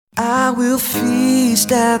I will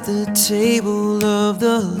feast at the table of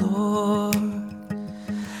the Lord.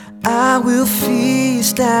 I will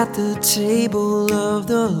feast at the table of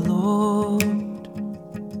the Lord.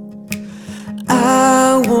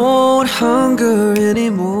 I won't hunger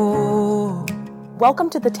anymore.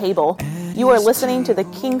 Welcome to The Table. You are listening to the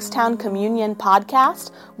Kingstown Communion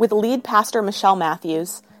podcast with lead pastor Michelle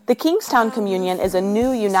Matthews. The Kingstown Communion is a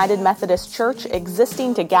new United Methodist church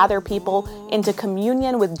existing to gather people into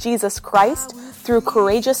communion with Jesus Christ through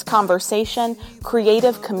courageous conversation,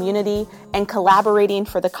 creative community, and collaborating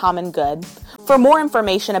for the common good. For more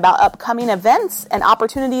information about upcoming events and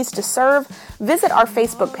opportunities to serve, visit our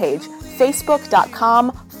Facebook page,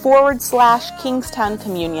 facebook.com/Kingstown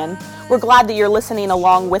Communion. We're glad that you're listening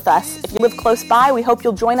along with us. If you live close by, we hope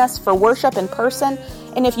you'll join us for worship in person.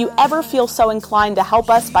 And if you ever feel so inclined to help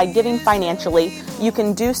us by giving financially, you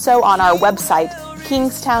can do so on our website,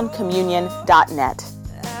 kingstowncommunion.net.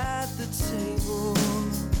 At the table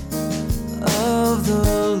of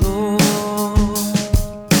the Lord,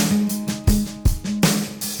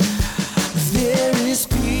 there is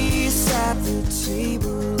peace at the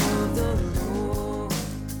table of the Lord.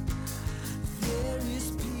 There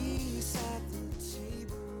is peace at the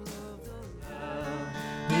table of the Lord.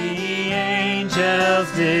 The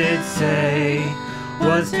angels did say,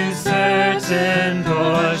 was too certain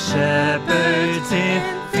for shepherds in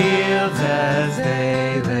fields as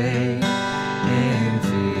they lay, in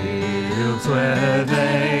fields where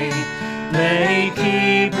they lay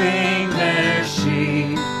keeping their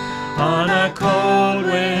sheep on a cold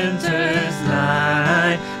winter's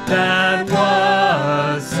night that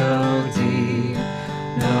was so deep.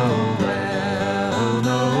 Noel,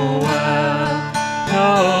 Noel,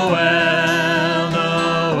 Noel,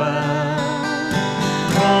 Noel,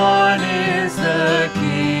 born is the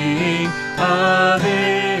King of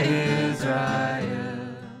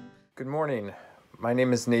Israel. Good morning. My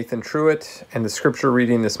name is Nathan Truitt, and the scripture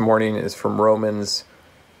reading this morning is from Romans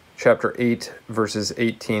chapter 8, verses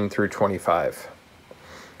 18 through 25.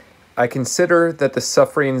 I consider that the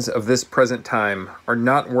sufferings of this present time are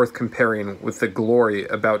not worth comparing with the glory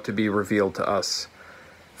about to be revealed to us.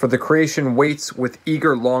 For the creation waits with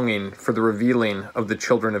eager longing for the revealing of the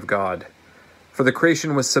children of God. For the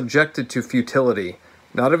creation was subjected to futility,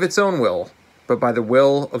 not of its own will, but by the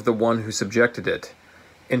will of the one who subjected it,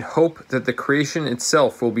 in hope that the creation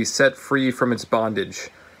itself will be set free from its bondage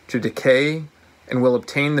to decay and will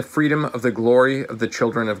obtain the freedom of the glory of the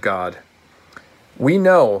children of God. We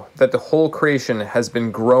know that the whole creation has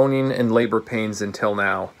been groaning in labor pains until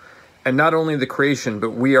now, and not only the creation,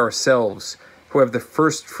 but we ourselves, who have the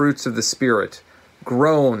first fruits of the Spirit,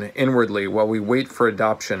 groan inwardly while we wait for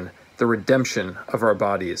adoption, the redemption of our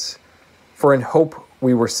bodies. For in hope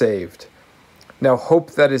we were saved. Now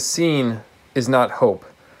hope that is seen is not hope.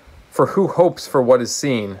 For who hopes for what is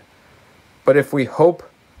seen? But if we hope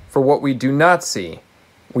for what we do not see,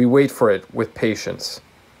 we wait for it with patience.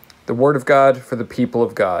 The word of God for the people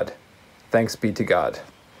of God. Thanks be to God.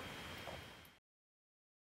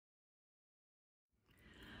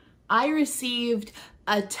 I received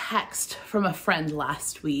a text from a friend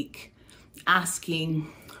last week asking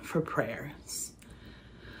for prayers.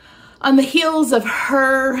 On the heels of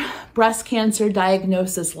her breast cancer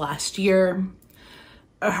diagnosis last year,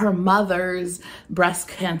 her mother's breast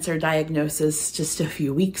cancer diagnosis just a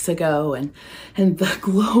few weeks ago, and the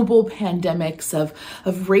global pandemics of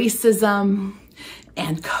racism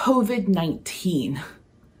and COVID-19,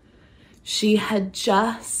 she had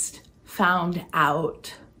just found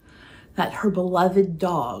out that her beloved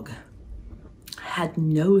dog had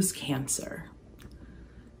nose cancer.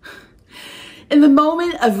 In the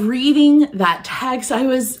moment of reading that text, I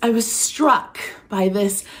was struck by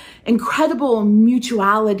this incredible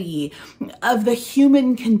mutuality of the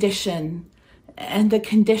human condition and the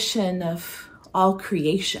condition of all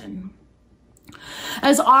creation.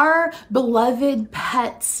 As our beloved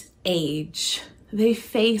pets age, they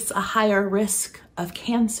face a higher risk of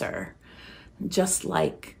cancer, just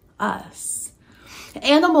like us.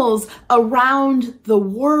 Animals around the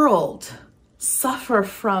world suffer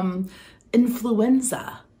from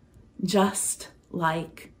influenza, just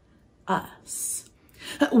like us.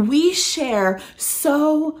 We share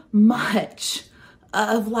so much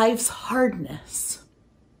of life's hardness.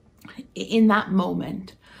 In that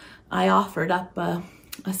moment, I offered up a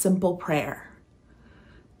simple prayer.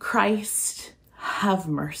 Christ, have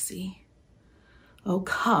mercy. O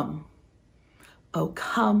come,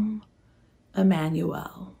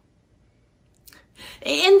 Emmanuel.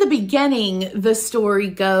 In the beginning, the story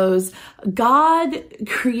goes, God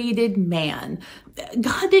created man.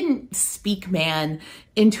 God didn't speak man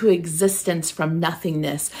into existence from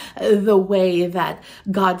nothingness the way that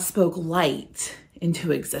God spoke light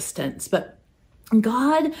into existence, but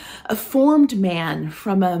God formed man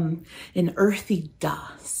from an earthy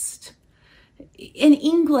dust. In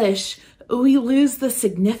English, we lose the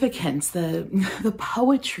significance, the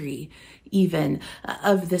poetry even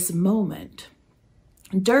of this moment.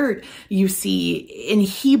 Dirt, you see, in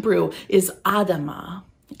Hebrew is Adamah.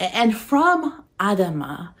 And from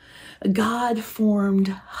Adamah, God formed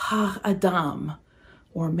Ha-Adam,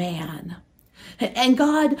 or man. And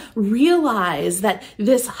God realized that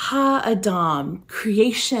this Ha-Adam,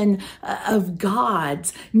 creation of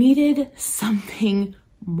God's, needed something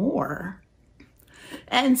more.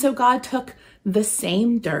 And so God took the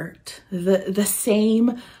same dirt, the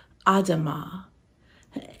same Adamah,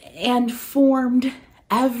 and formed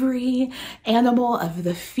every animal of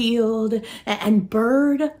the field and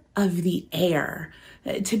bird of the air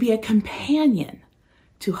to be a companion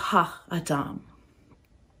to Ha-Adam.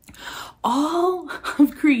 All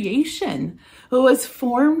of creation was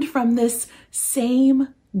formed from this same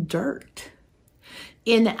dirt.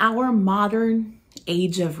 In our modern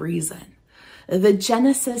age of reason, the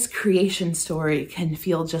Genesis creation story can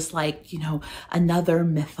feel just like, another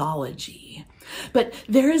mythology. But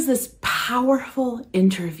there is this powerful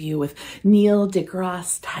interview with Neil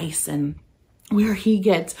deGrasse Tyson where he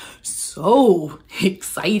gets so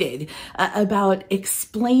excited about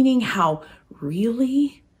explaining how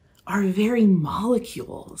really our very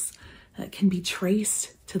molecules can be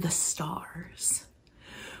traced to the stars.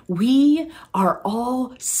 We are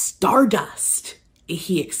all stardust,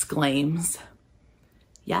 he exclaims.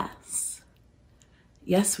 Yes,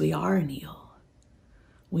 we are, Neil.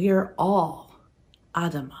 We are all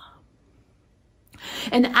Adamah.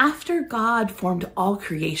 And after God formed all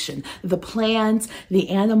creation, the plants, the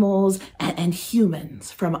animals, and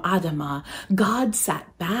humans from Adamah, God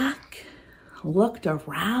sat back, looked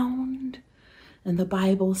around, and the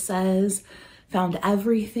Bible says, found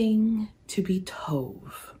everything to be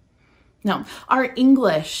tov. Now, our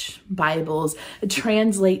English Bibles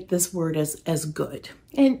translate this word as good.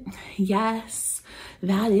 And yes,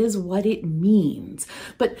 that is what it means.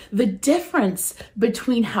 But the difference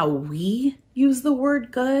between how we use the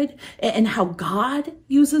word good and how God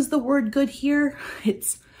uses the word good here,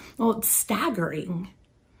 it's staggering.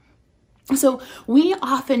 So we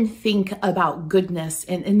often think about goodness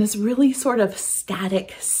in this really sort of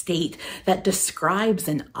static state that describes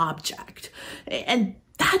an object. And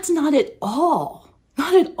that's not at all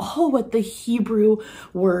what the Hebrew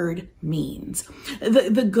word means.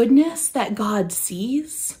 The goodness that God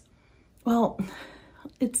sees,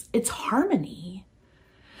 it's harmony.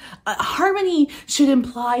 Harmony should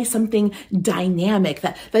imply something dynamic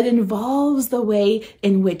that involves the way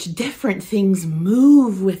in which different things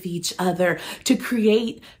move with each other to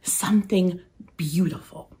create something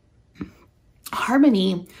beautiful.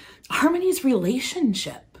 Harmony's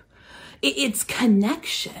relationship. It's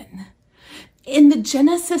connection. In the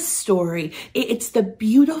Genesis story, it's the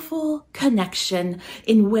beautiful connection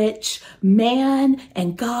in which man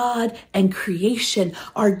and God and creation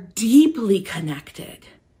are deeply connected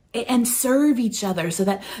and serve each other so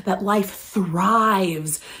that life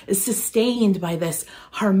thrives, is sustained by this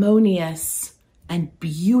harmonious and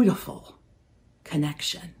beautiful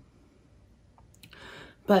connection.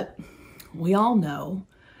 But we all know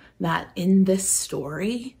that in this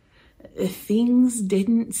story, things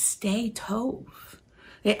didn't stay tov.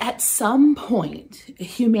 At some point,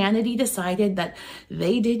 humanity decided that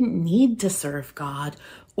they didn't need to serve God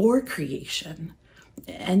or creation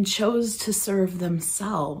and chose to serve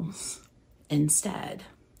themselves instead.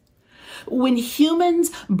 When humans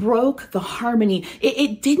broke the harmony,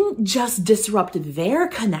 it didn't just disrupt their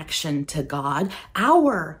connection to God,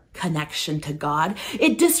 our connection to God.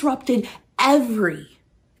 It disrupted every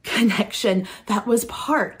connection that was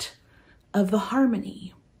part of the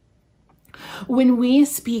harmony. When we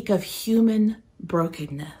speak of human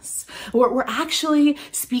brokenness, we're actually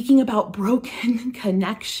speaking about broken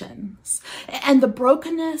connections. And the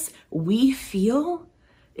brokenness we feel,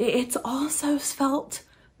 it's also felt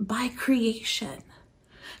by creation.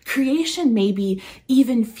 Creation maybe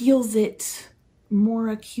even feels it more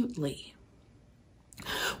acutely.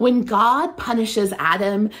 When God punishes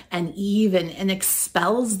Adam and Eve and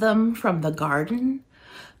expels them from the garden,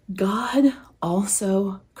 God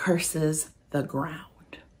also curses the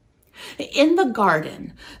ground. In the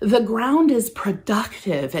garden, the ground is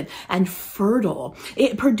productive and fertile.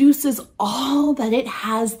 It produces all that it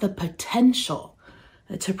has the potential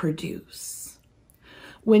to produce.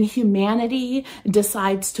 When humanity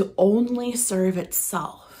decides to only serve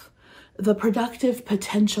itself, the productive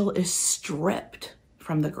potential is stripped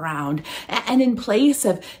from the ground. And in place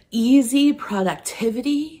of easy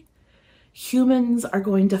productivity, humans are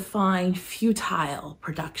going to find futile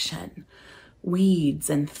production, weeds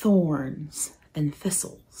and thorns and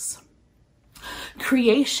thistles.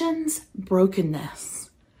 Creation's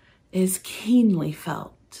brokenness is keenly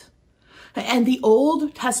felt. And the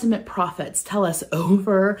Old Testament prophets tell us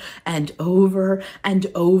over and over and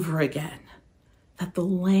over again that the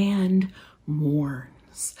land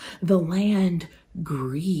mourns, the land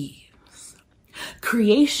grieves.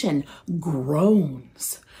 Creation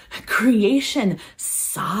groans, creation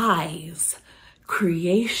sighs,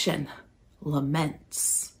 creation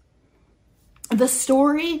laments. The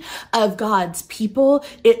story of God's people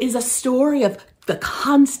is a story of the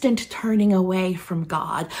constant turning away from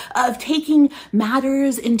God, of taking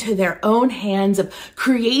matters into their own hands, of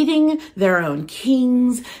creating their own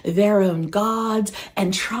kings, their own gods,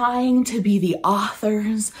 and trying to be the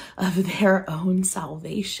authors of their own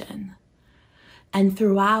salvation. And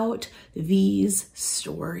throughout these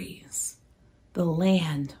stories, the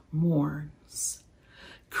land mourns,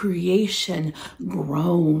 creation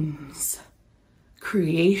groans,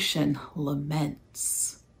 creation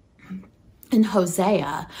laments. In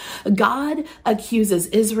Hosea, God accuses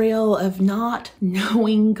Israel of not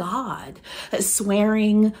knowing God,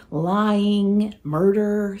 swearing, lying,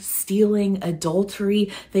 murder, stealing,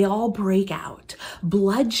 adultery. They all break out.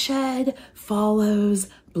 Bloodshed follows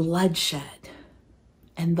bloodshed,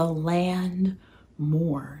 and the land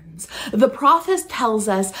mourns. The prophet tells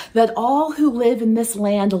us that all who live in this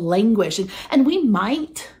land languish, and we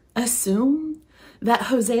might assume that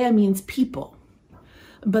Hosea means people.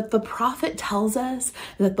 But the prophet tells us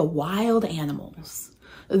that the wild animals,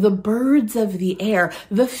 the birds of the air,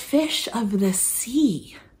 the fish of the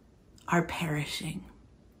sea are perishing.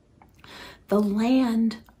 The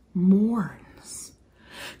land mourns.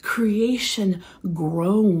 Creation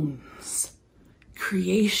groans.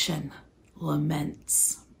 Creation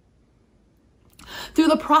laments. Through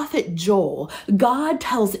the prophet Joel, God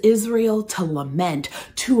tells Israel to lament,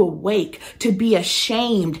 to awake, to be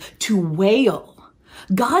ashamed, to wail.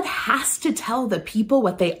 God has to tell the people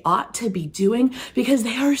what they ought to be doing because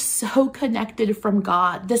they are so disconnected from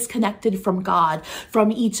God,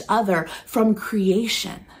 from each other, from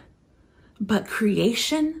creation. But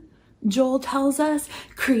creation, Joel tells us,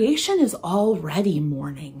 creation is already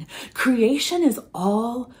mourning. Creation is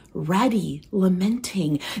already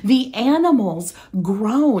lamenting. The animals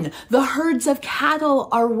groan. The herds of cattle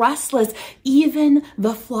are restless. Even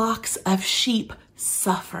the flocks of sheep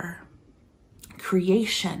suffer.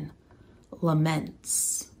 Creation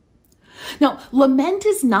laments. Now, lament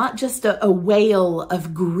is not just a wail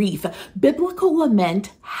of grief. Biblical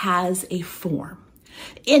lament has a form.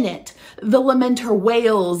 In it, the lamenter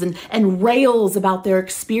wails and rails about their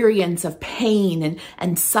experience of pain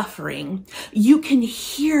and suffering. You can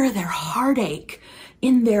hear their heartache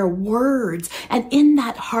in their words, and in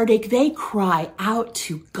that heartache, they cry out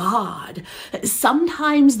to God.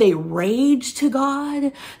 Sometimes they rage to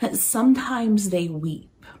God, sometimes they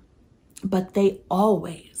weep, but they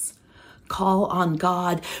always call on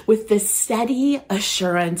God with this steady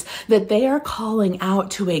assurance that they are calling out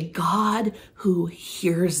to a God who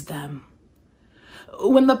hears them.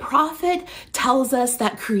 When the prophet tells us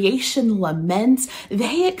that creation laments,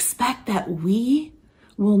 they expect that we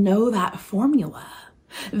will know that formula.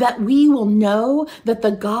 That we will know that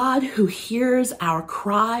the God who hears our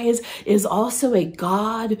cries is also a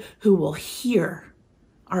God who will hear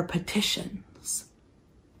our petitions.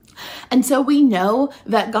 And so we know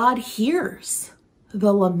that God hears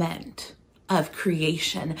the lament of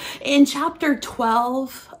creation. In chapter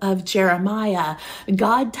 12 of Jeremiah,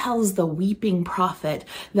 God tells the weeping prophet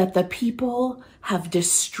that the people have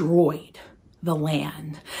destroyed the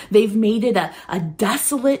land. They've made it a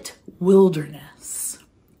desolate wilderness.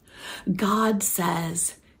 God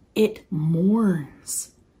says, it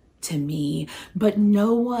mourns to me, but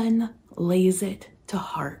no one lays it to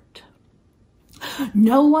heart.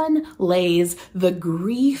 No one lays the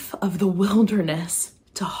grief of the wilderness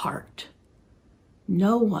to heart.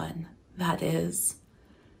 No one, that is,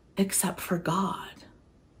 except for God.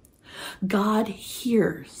 God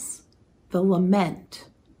hears the lament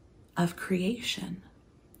of creation.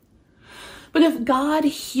 But if God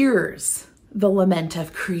hears the lament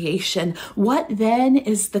of creation, what then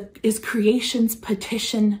is creation's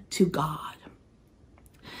petition to God?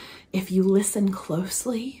 If you listen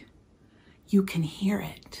closely, you can hear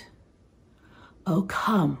it. Oh,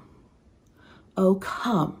 come,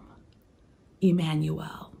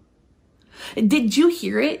 Emmanuel. Did you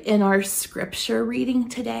hear it in our scripture reading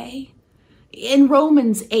today? In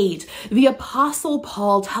Romans 8, the Apostle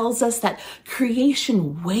Paul tells us that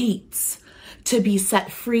creation waits to be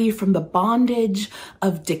set free from the bondage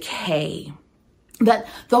of decay. That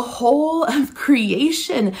the whole of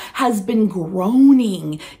creation has been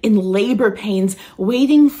groaning in labor pains,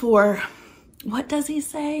 waiting for, what does he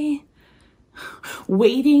say?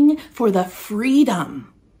 Waiting for the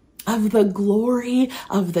freedom of the glory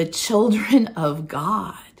of the children of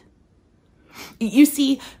God. You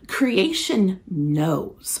see, creation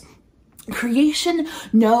knows. Creation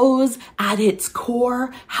knows at its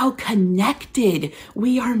core how connected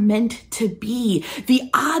we are meant to be.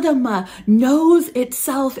 The Adamah knows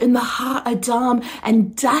itself in the Ha-Adam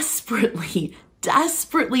and desperately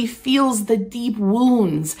feels the deep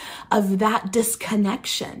wounds of that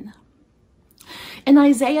disconnection. In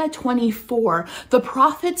Isaiah 24, the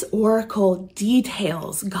prophet's oracle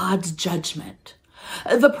details God's judgment.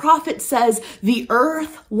 The prophet says, "The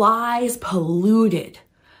earth lies polluted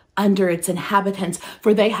under its inhabitants,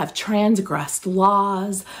 for they have transgressed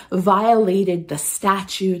laws, violated the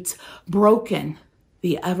statutes, broken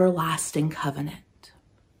the everlasting covenant."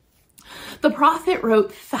 The prophet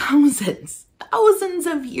wrote thousands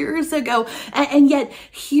of years ago, and yet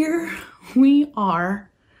here we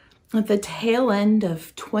are at the tail end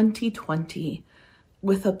of 2020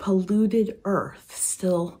 with a polluted earth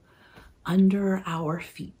still under our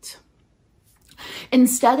feet.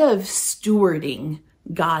 Instead of stewarding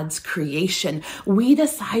God's creation, we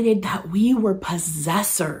decided that we were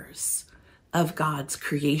possessors of God's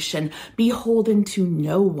creation, beholden to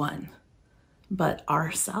no one but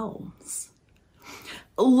ourselves.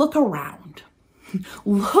 Look around.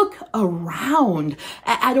 Look around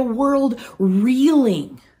at a world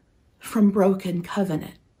reeling from broken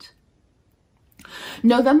covenant.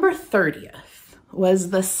 November 30th was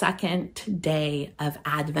the second day of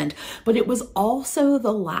Advent, but it was also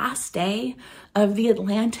the last day of the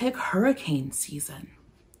Atlantic hurricane season.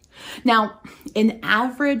 Now, an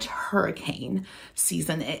average hurricane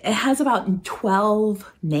season, it has about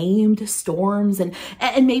 12 named storms and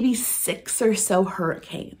maybe 6 or so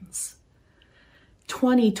hurricanes.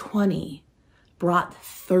 2020 brought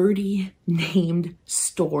 30 named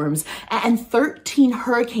storms and 13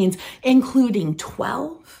 hurricanes, including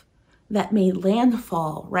 12 that made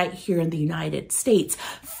landfall right here in the United States,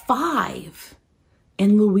 5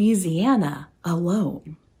 in Louisiana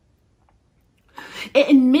alone.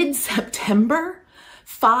 In mid-September,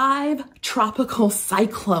 5 tropical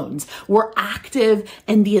cyclones were active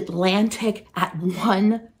in the Atlantic at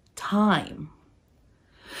one time.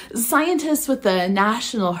 Scientists with the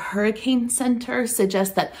National Hurricane Center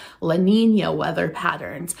suggest that La Niña weather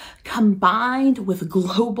patterns, combined with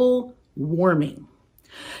global warming,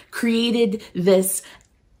 created this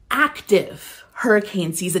active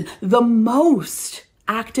hurricane season, the most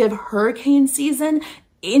active hurricane season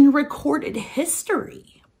in recorded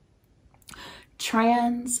history.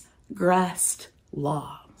 Transgressed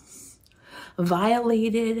laws,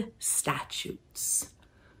 violated statutes,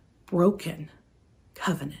 broken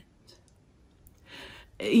covenant.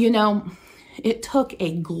 You know, it took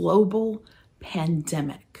a global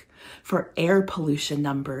pandemic for air pollution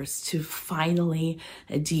numbers to finally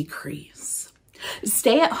decrease.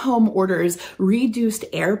 Stay-at-home orders reduced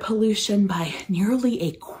air pollution by nearly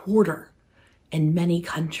a quarter in many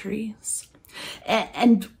countries.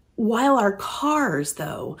 And while our cars,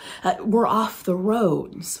 though, were off the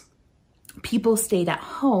roads, people stayed at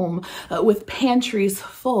home with pantries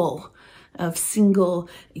full of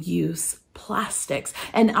single-use plastics.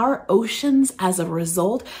 And our oceans, as a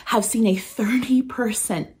result, have seen a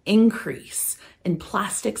 30% increase in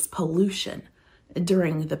plastics pollution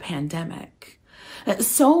during the pandemic.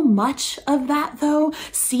 So much of that, though,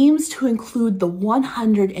 seems to include the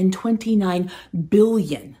 129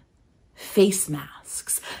 billion face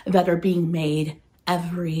masks that are being made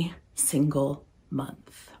every single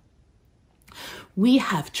month. We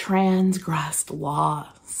have transgressed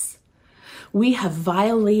laws. We have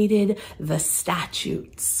violated the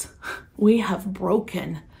statutes. We have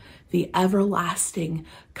broken the everlasting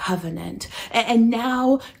covenant. And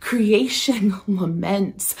now creation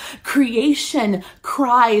laments. Creation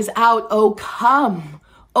cries out, "Oh, come,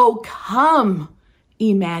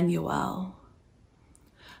 Emmanuel."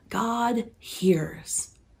 God hears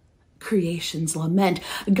creation's lament.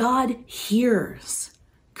 God hears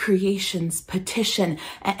creation's petition,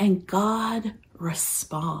 and God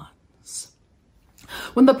responds.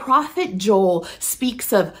 When the prophet Joel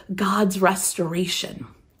speaks of God's restoration,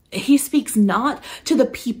 he speaks not to the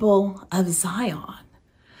people of Zion.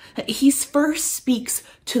 He first speaks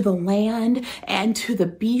to the land and to the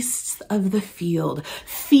beasts of the field.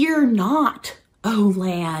 Fear not, O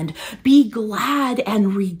land, be glad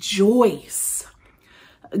and rejoice.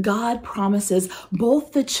 God promises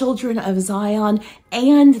both the children of Zion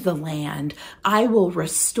and the land. I will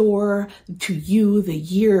restore to you the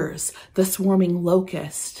years the swarming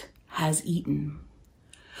locust has eaten.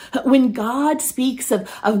 When God speaks of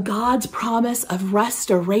God's promise of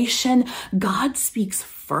restoration, God speaks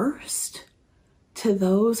first to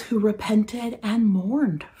those who repented and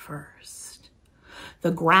mourned first.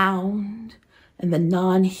 The ground and the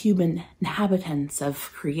non-human inhabitants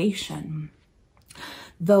of creation.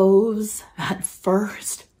 Those that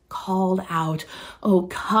first called out, O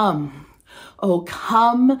come,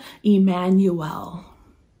 Emmanuel.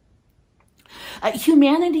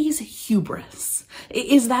 Humanity's hubris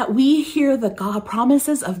is that we hear the God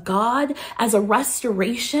promises of God as a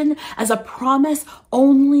restoration, as a promise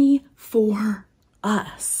only for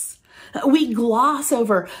us. We gloss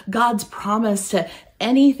over God's promise to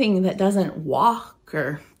anything that doesn't walk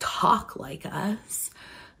or talk like us.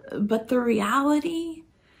 But the reality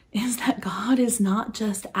is that God is not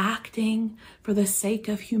just acting for the sake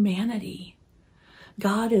of humanity.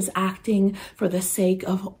 God is acting for the sake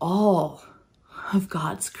of all of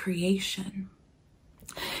God's creation.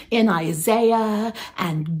 In Isaiah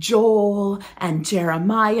and Joel and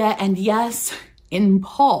Jeremiah, and yes, in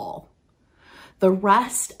Paul, the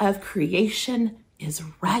rest of creation is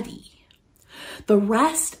ready. The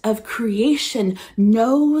rest of creation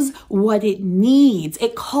knows what it needs.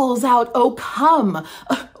 It calls out, O come,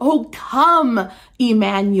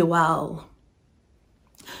 Emmanuel.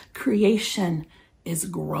 Creation is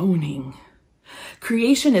groaning.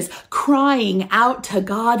 Creation is crying out to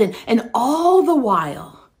God, and all the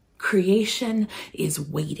while, creation is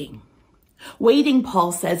waiting. Waiting,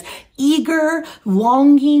 Paul says, eager,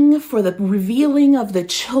 longing for the revealing of the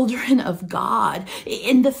children of God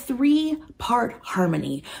in the three-part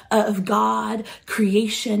harmony of God,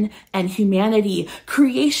 creation, and humanity.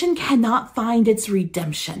 Creation cannot find its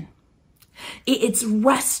redemption, its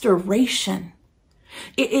restoration,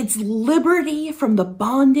 its liberty from the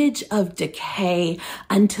bondage of decay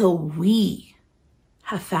until we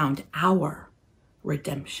have found our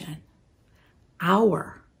redemption,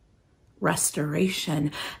 our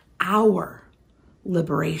restoration, our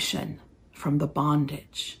liberation from the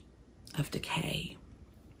bondage of decay.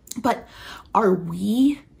 But are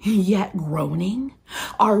we yet groaning?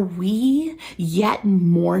 Are we yet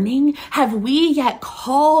mourning? Have we yet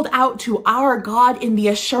called out to our God in the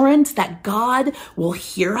assurance that God will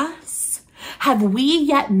hear us? Have we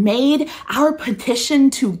yet made our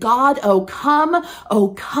petition to God, O come,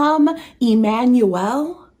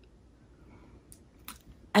 Emmanuel?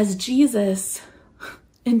 As Jesus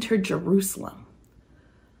entered Jerusalem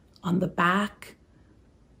on the back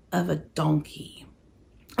of a donkey,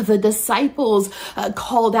 the disciples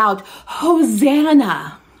called out,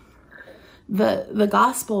 Hosanna. The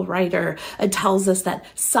gospel writer tells us that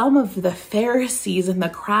some of the Pharisees in the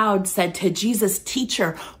crowd said to Jesus,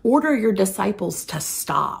 Teacher, order your disciples to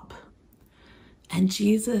stop. And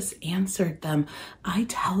Jesus answered them, I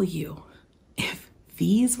tell you, if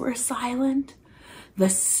these were silent, the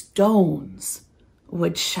stones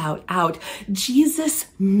would shout out. Jesus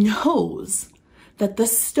knows that the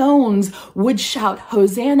stones would shout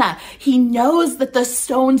Hosanna. He knows that the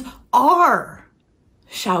stones are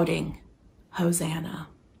shouting Hosanna.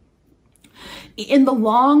 In the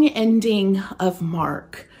long ending of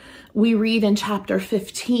Mark, we read in chapter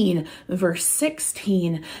 15, verse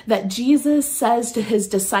 16, that Jesus says to his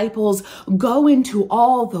disciples, go into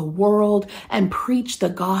all the world and preach the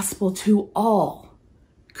gospel to all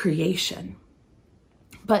creation.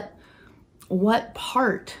 But what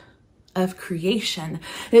part of creation?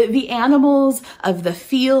 The animals of the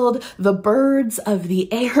field, the birds of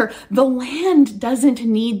the air, the land doesn't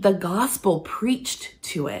need the gospel preached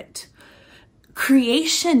to it.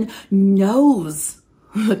 Creation knows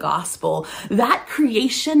the gospel. That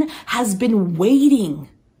creation has been waiting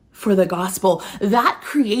for the gospel. That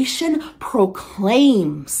creation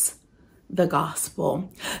proclaims the gospel.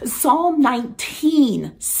 Psalm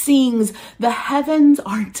 19 sings, the heavens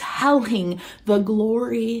are telling the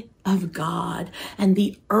glory of God, and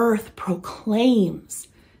the earth proclaims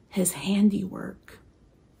his handiwork.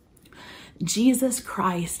 Jesus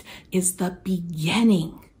Christ is the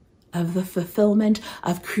beginning of the fulfillment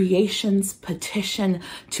of creation's petition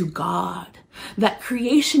to God. That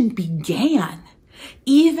creation began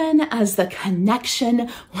even as the connection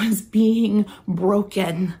was being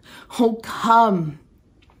broken. Oh,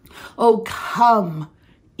 come,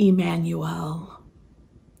 Emmanuel.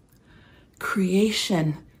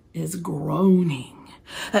 Creation is groaning.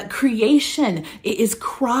 Creation is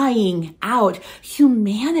crying out.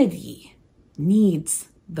 Humanity needs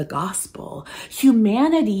the gospel.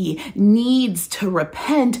 Humanity needs to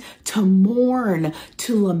repent, to mourn,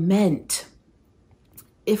 to lament.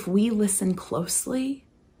 If we listen closely,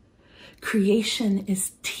 creation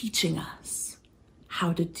is teaching us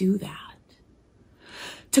how to do that.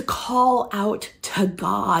 To call out to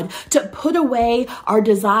God, to put away our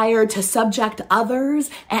desire to subject others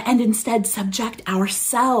and instead subject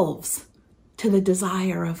ourselves to the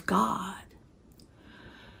desire of God.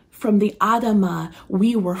 From the Adamah,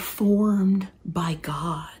 we were formed by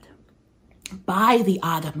God. By the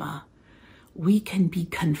Adamah, we can be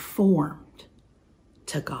conformed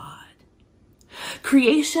to God.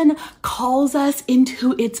 Creation calls us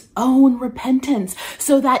into its own repentance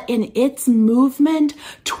so that in its movement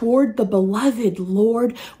toward the beloved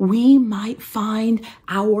Lord, we might find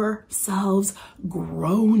ourselves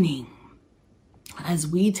groaning as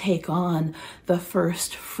we take on the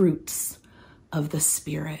first fruits of the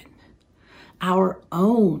Spirit, our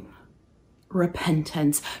own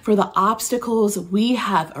repentance for the obstacles we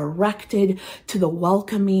have erected to the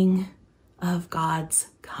welcoming of God's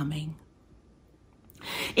coming.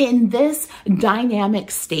 In this dynamic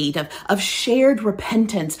state of shared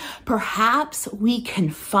repentance, perhaps we can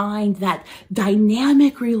find that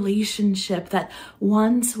dynamic relationship that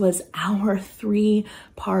once was our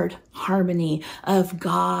three-part harmony of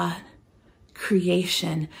God,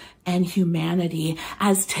 creation, and humanity,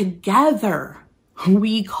 as together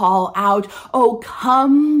we call out, O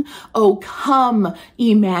come,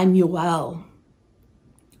 Emmanuel."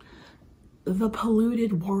 The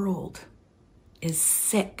polluted world is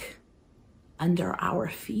sick under our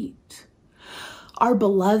feet. Our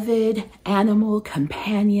beloved animal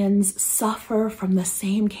companions suffer from the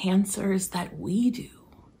same cancers that we do.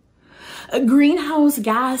 Greenhouse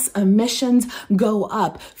gas emissions go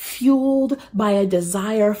up, fueled by a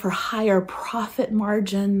desire for higher profit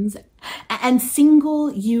margins, and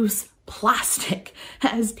single-use plastic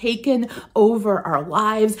has taken over our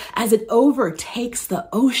lives as it overtakes the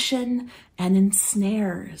ocean and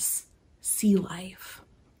ensnares sea life.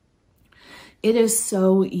 It is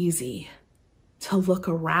so easy to look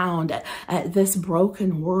around at this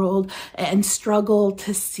broken world and struggle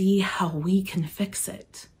to see how we can fix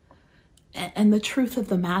it. And the truth of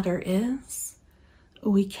the matter is,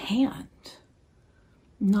 we can't.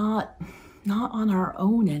 Not on our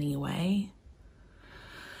own anyway.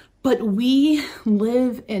 But we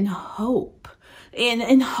live in hope.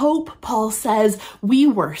 In hope, Paul says, we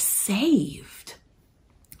were saved.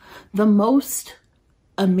 The most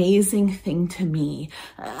amazing thing to me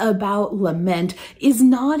about lament is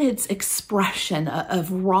not its expression of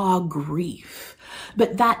raw grief,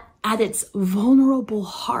 but that at its vulnerable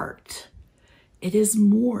heart, it is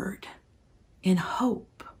moored in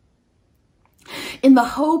hope. In the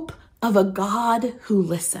hope of a God who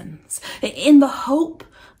listens, in the hope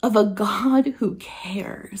of a God who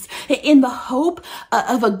cares, in the hope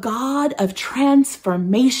of a God of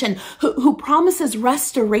transformation who promises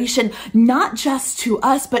restoration not just to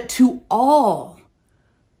us, but to all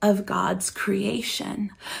of God's creation.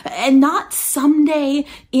 And not someday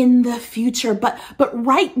in the future, but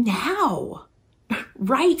right now,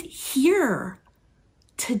 right here,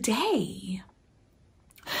 today.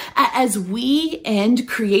 As we end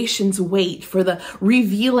creation's wait for the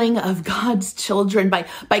revealing of God's children by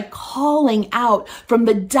calling out from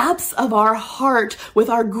the depths of our heart with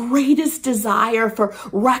our greatest desire for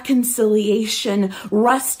reconciliation,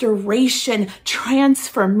 restoration,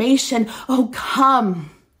 transformation, oh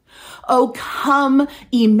come,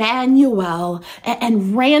 Emmanuel,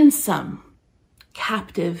 and ransom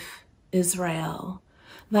captive Israel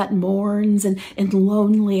that mourns in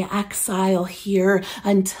lonely exile here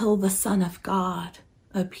until the Son of God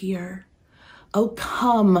appear. Oh,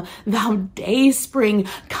 come, thou dayspring,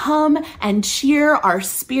 come and cheer our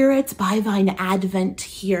spirits by thine advent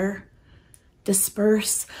here.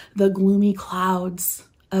 Disperse the gloomy clouds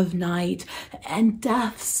of night and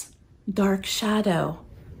death's dark shadow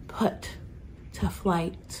put to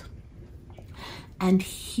flight. And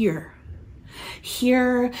here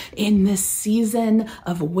in this season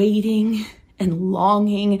of waiting and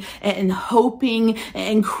longing and hoping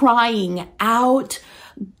and crying out,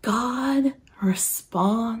 God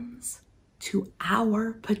responds to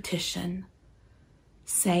our petition,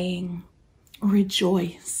 saying,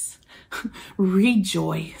 rejoice,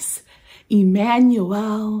 rejoice,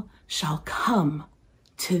 Emmanuel shall come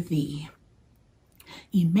to thee.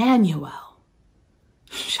 Emmanuel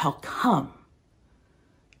shall come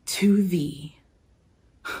to thee.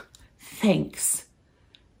 Thanks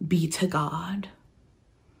be to God.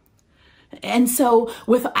 And so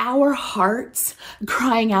with our hearts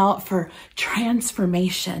crying out for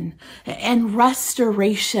transformation and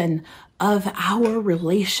restoration of our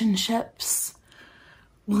relationships,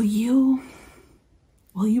 will you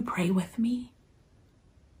pray with me?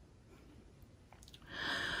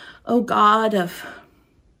 O God of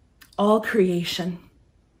all creation,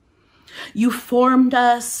 you formed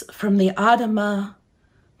us from the Adamah,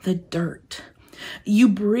 the dirt. You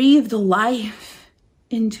breathed life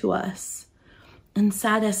into us and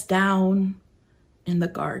sat us down in the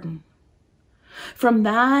garden. From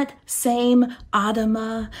that same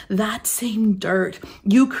Adamah, that same dirt,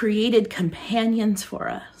 you created companions for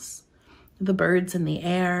us. The birds in the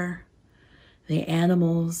air, the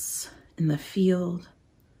animals in the field,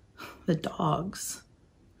 the dogs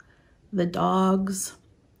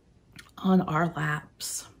on our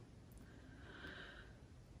laps.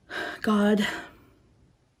 God,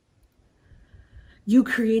 you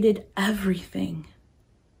created everything.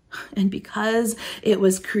 And because it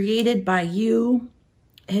was created by you,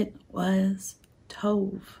 it was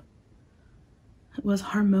tov. It was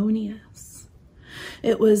harmonious.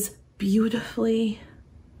 It was beautifully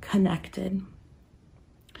connected.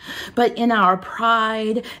 But in our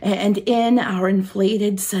pride and in our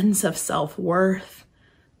inflated sense of self-worth,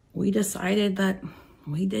 we decided that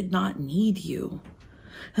we did not need you,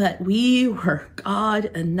 that we were God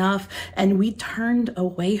enough, and we turned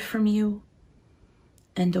away from you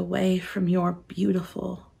and away from your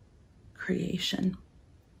beautiful creation.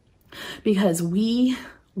 Because we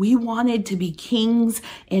wanted to be kings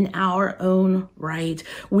in our own right.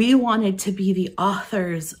 We wanted to be the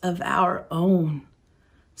authors of our own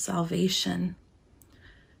salvation.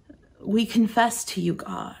 We confess to you,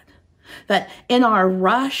 God, that in our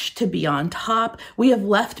rush to be on top, we have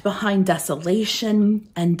left behind desolation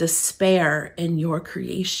and despair in your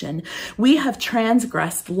creation. We have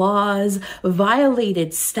transgressed laws,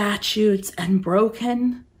 violated statutes, and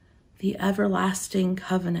broken the everlasting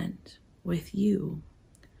covenant with you.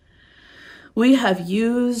 We have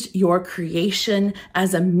used your creation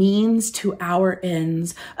as a means to our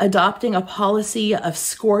ends, adopting a policy of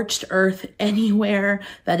scorched earth anywhere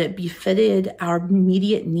that it befitted our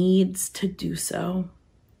immediate needs to do so.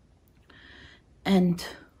 And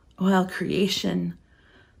while creation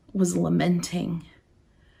was lamenting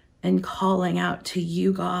and calling out to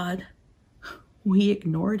you, God, we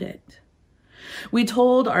ignored it. We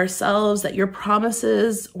told ourselves that your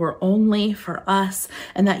promises were only for us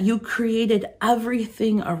and that you created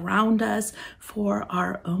everything around us for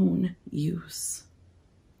our own use.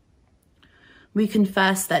 We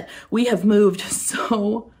confess that we have moved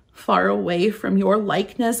so far away from your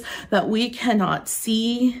likeness that we cannot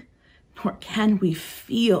see, nor can we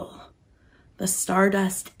feel the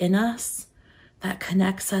stardust in us that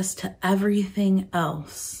connects us to everything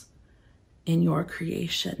else in your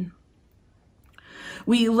creation.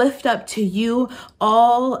 We lift up to you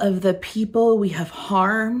all of the people we have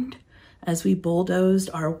harmed as we bulldozed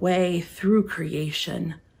our way through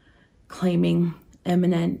creation, claiming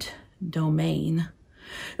eminent domain.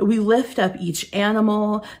 We lift up each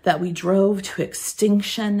animal that we drove to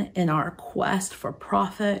extinction in our quest for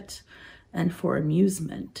profit and for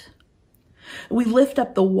amusement. We lift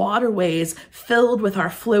up the waterways filled with our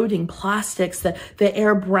floating plastics, the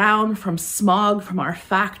air brown from smog from our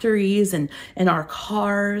factories and our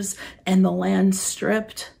cars, and the land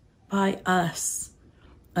stripped by us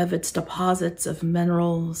of its deposits of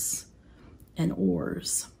minerals and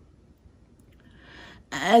ores.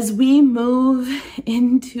 As we move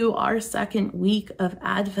into our second week of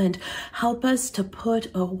Advent, help us to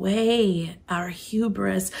put away our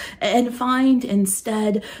hubris and find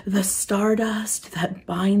instead the stardust that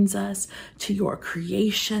binds us to your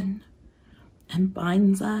creation and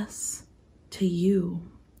binds us to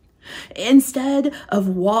you. Instead of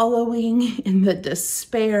wallowing in the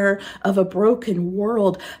despair of a broken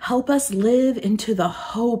world, help us live into the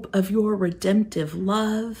hope of your redemptive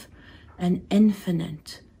love and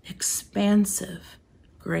infinite, expansive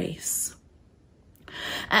grace.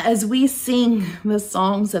 As we sing the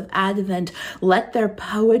songs of Advent, let their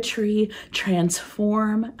poetry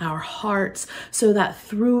transform our hearts so that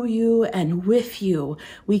through you and with you,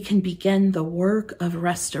 we can begin the work of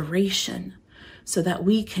restoration, so that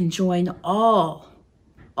we can join all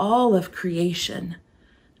of creation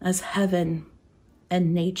as heaven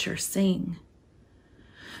and nature sing.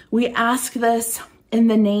 We ask this in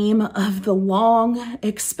the name of the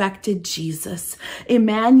long-expected Jesus,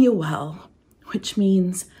 Emmanuel, which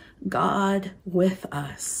means God with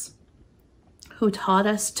us, who taught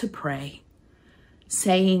us to pray,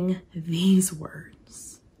 saying these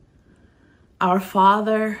words: Our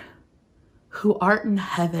Father, who art in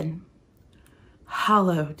heaven,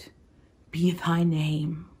 hallowed be thy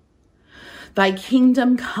name. Thy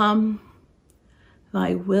kingdom come,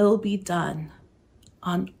 thy will be done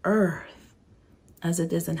on earth as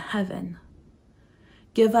it is in heaven.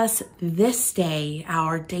 Give us this day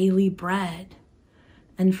our daily bread,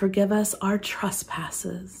 and forgive us our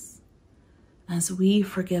trespasses, as we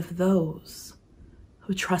forgive those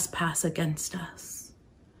who trespass against us.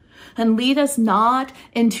 And lead us not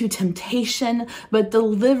into temptation, but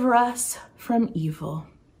deliver us from evil.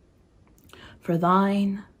 For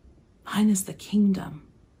thine is the kingdom,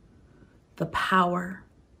 the power,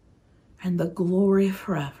 and the glory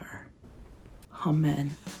forever.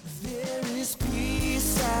 Amen. There is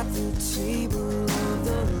peace at the table of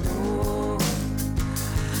the Lord.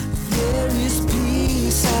 There is peace.